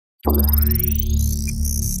You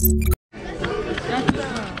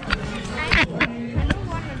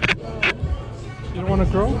don't want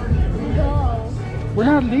to grow? Go. We're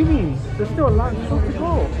not leaving. There's still a lot to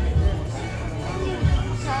go.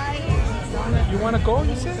 You want to go,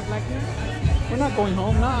 you said? We're not going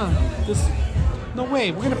home, nah. No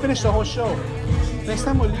way, we're going to finish the whole show. Next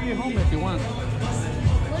time we'll leave you home if you want.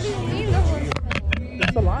 What do you mean the whole show?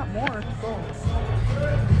 There's a lot more to go.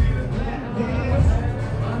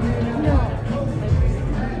 No.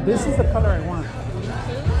 This is the color I want.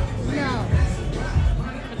 No.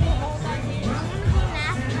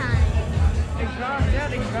 Nap time.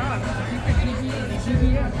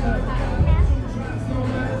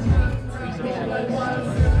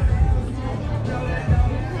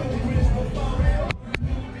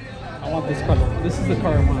 I want this color. This is the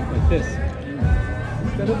color I want, like this.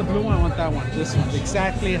 Instead of the blue one, I want that one. This one,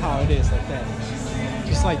 exactly how it is, like that.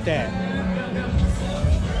 Just like that.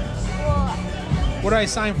 What do I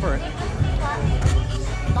sign for it?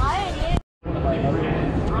 Buying it.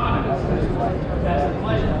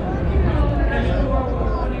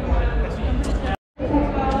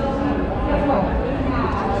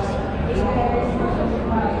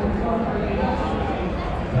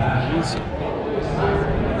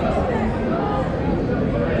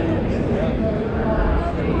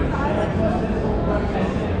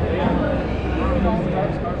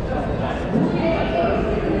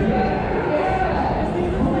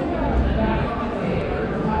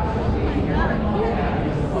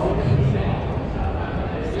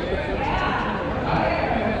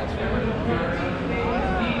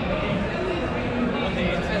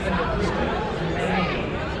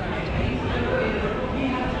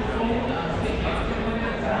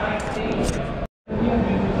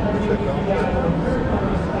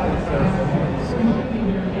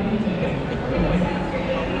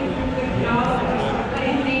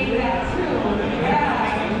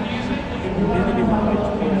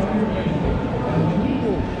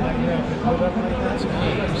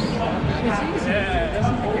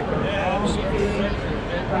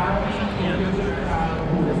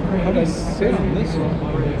 How do I sit on this one?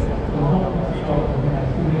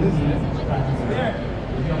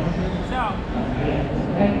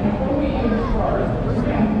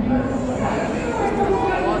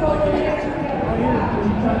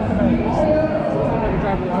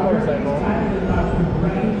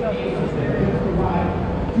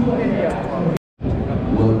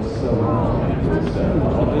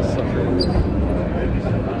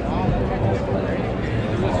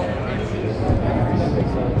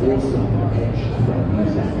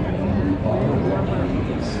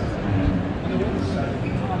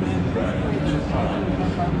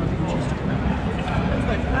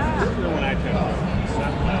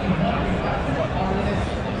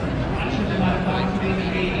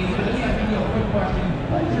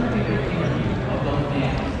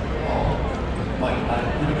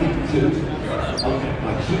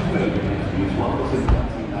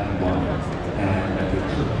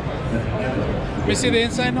 Let me see the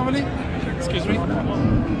inside normally. Excuse me.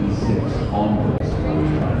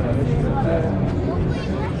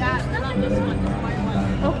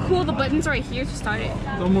 Oh, cool. The button's right here to start it.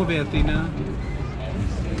 Don't move it, Athena.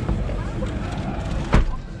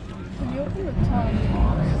 Can you open the top?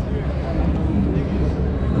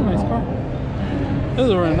 Nice car. This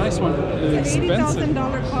is a really nice one. It's expensive.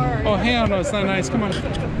 $80,000 car. Oh, hell no, it's not nice. Come on.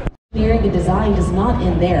 Engineering and design does not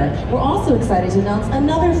end there. We're also excited to announce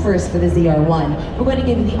another first for the ZR1. We're going to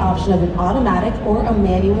give you the option of an automatic or a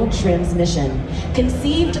manual transmission.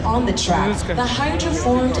 Conceived on the track, the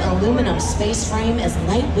hydroformed aluminum space frame is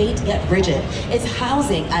lightweight yet rigid. It's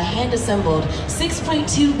housing a hand-assembled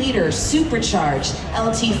 6.2-liter supercharged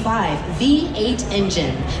LT5 V8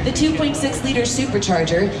 engine. The 2.6-liter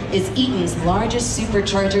supercharger is Eaton's largest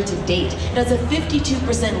supercharger to date. It has a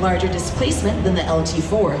 52% larger displacement than the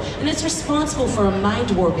LT4. And it's responsible for a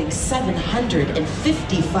mind-warping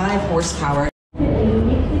 755 horsepower. A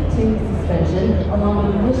uniquely tuned suspension along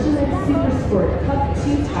with Michelin Super Sport Cup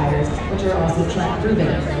 2 tires, which are also track proven.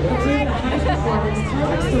 Including the high-performance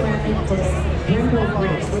carbon ceramic disc Brembo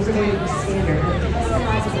brakes, which are very standard with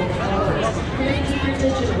customizable calipers. You're going to keep your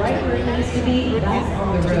attention right where it needs to be. That's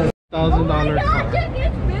on the road. $1,000 car.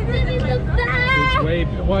 It's way.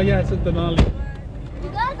 Well, yeah, it's a Denali.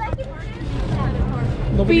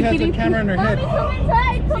 Nobody has a camera in her head.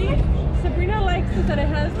 Sabrina likes it that it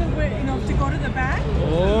has the way, to go to the back.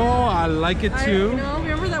 Oh, I like it too.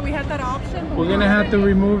 Remember that we had that option? We're gonna have to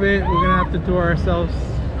remove it. We're gonna have to do it ourselves. So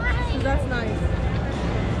that's nice.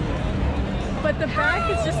 But the back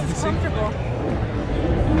is just as comfortable.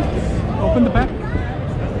 Open the back. The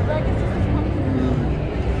back is just as comfortable.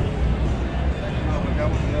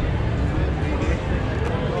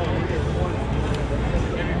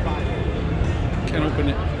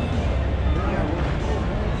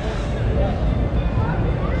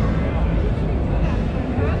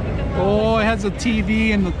 Oh, it has a TV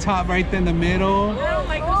in the top, right in the middle. I don't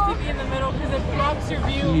like this TV in the middle because it blocks your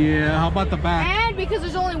view. Yeah, how about the back? And because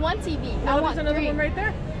there's only one TV. I Oh, want there's another 3. one right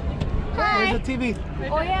there. Hi. Where's the TV?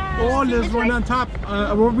 Oh yeah. Oh, there's It's one right- on top.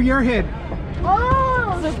 Over your head.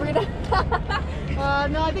 Oh, Sabrina.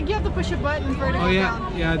 No, I think you have to push a button for it to Oh go yeah,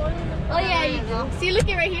 down. yeah. Oh yeah, you do. See, look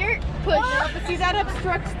it right here. Push. But see, that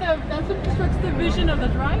obstructs the vision of the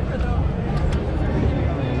driver, though.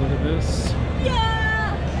 Oh, look at this. Yeah.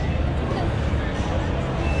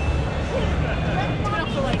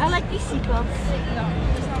 I like these seatbelts.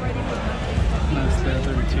 Nice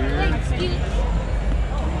leather interior. Excuse.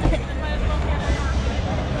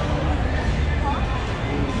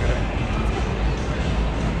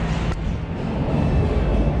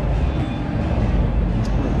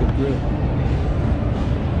 Look at the grill.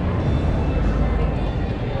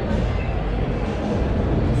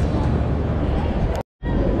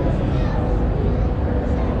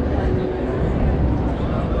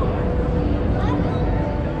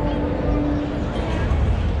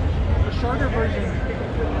 The shorter version.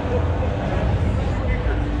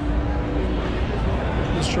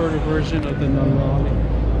 The shorter version of the Nalali.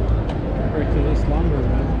 Compared to this longer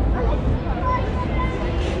one.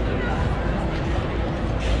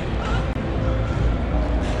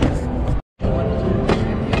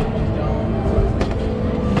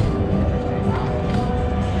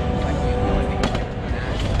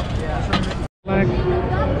 Like,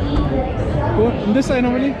 go on this side,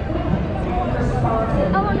 Emily.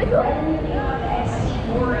 I want to go.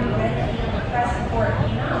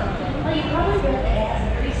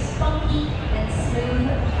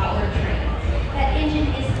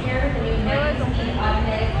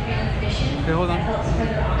 Okay, hold on.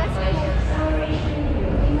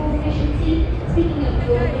 Speaking of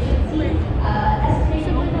fuel efficiency,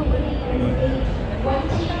 estimated mobility is age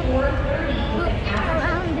 2430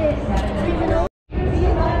 around it.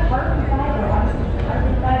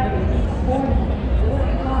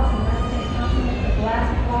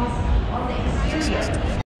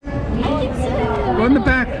 Go in the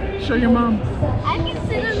back. Show your mom. I can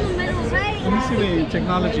sit in the middle, right? Let me see the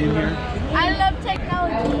technology in here. I love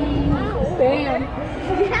technology. Bam.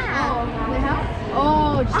 Yeah.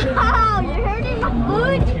 Oh, shit. Oh, you're hurting my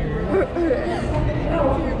foot.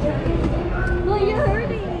 Well, you're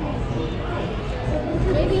hurting.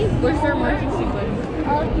 Maybe. Where's their emergency button?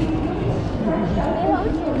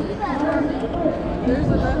 There's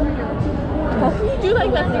another one. How can you do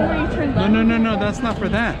like that thing where you turn back? No, that's not for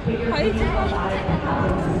that. How do you turn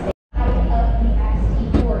back?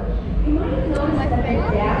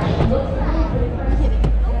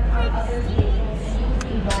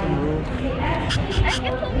 I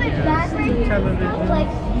can put my back right here. Television. Like,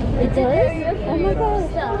 It does? Oh my god.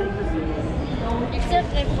 stuff.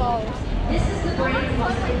 Except it falls. This is the brand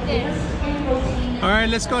like this. All right,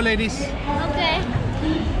 let's go, ladies. Okay.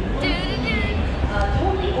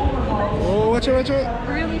 Oh, watch out, watch out.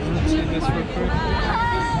 Really? Let's see this real quick.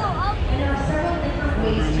 Oh, There are several different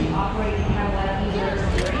ways to operate the Cadillac user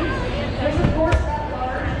experience. There's of course that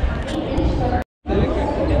large 8-inch solar.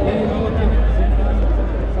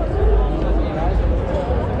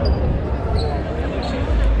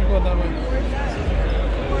 Go that way.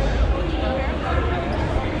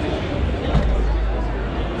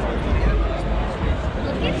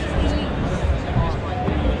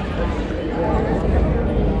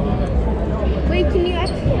 wait, can you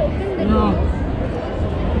actually open the No. door?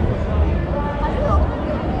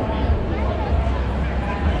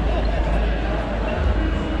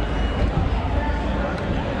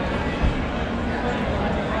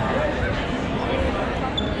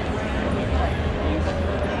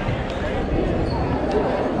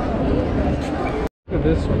 Look at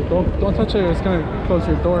this one. Don't touch it. It's gonna close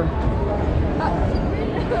your door. Yeah,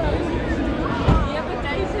 but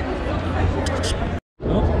Daddy said it's so pressure.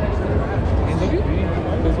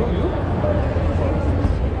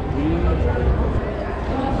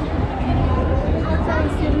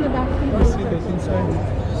 Sit in the back. Let's see this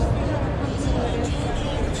inside.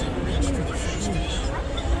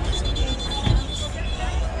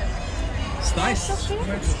 It's nice.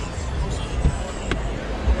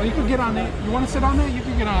 Oh, you can get on it. You want to sit on it? You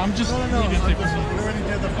can get on. I'm just. No. We already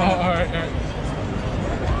did the. Oh, all right.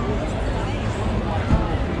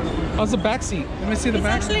 How's the back seat? Let me see the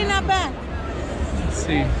back. It's actually not bad. Let's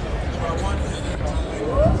see.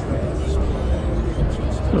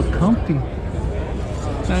 Look comfy.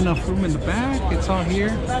 Not enough room in the back. It's all here.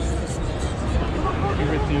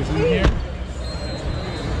 Everything's in here.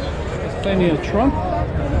 There's plenty of trunk.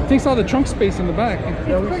 Takes all the trunk space in the back.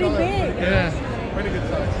 It's pretty big. Yeah.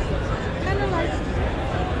 Kind of like.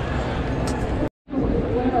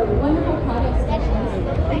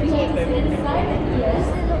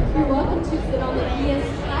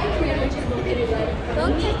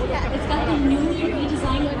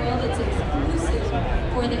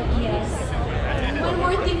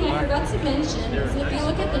 forgot to mention is if you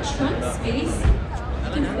look at the trunk space,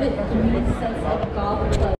 you can fit 3 sets of golf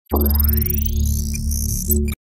clubs.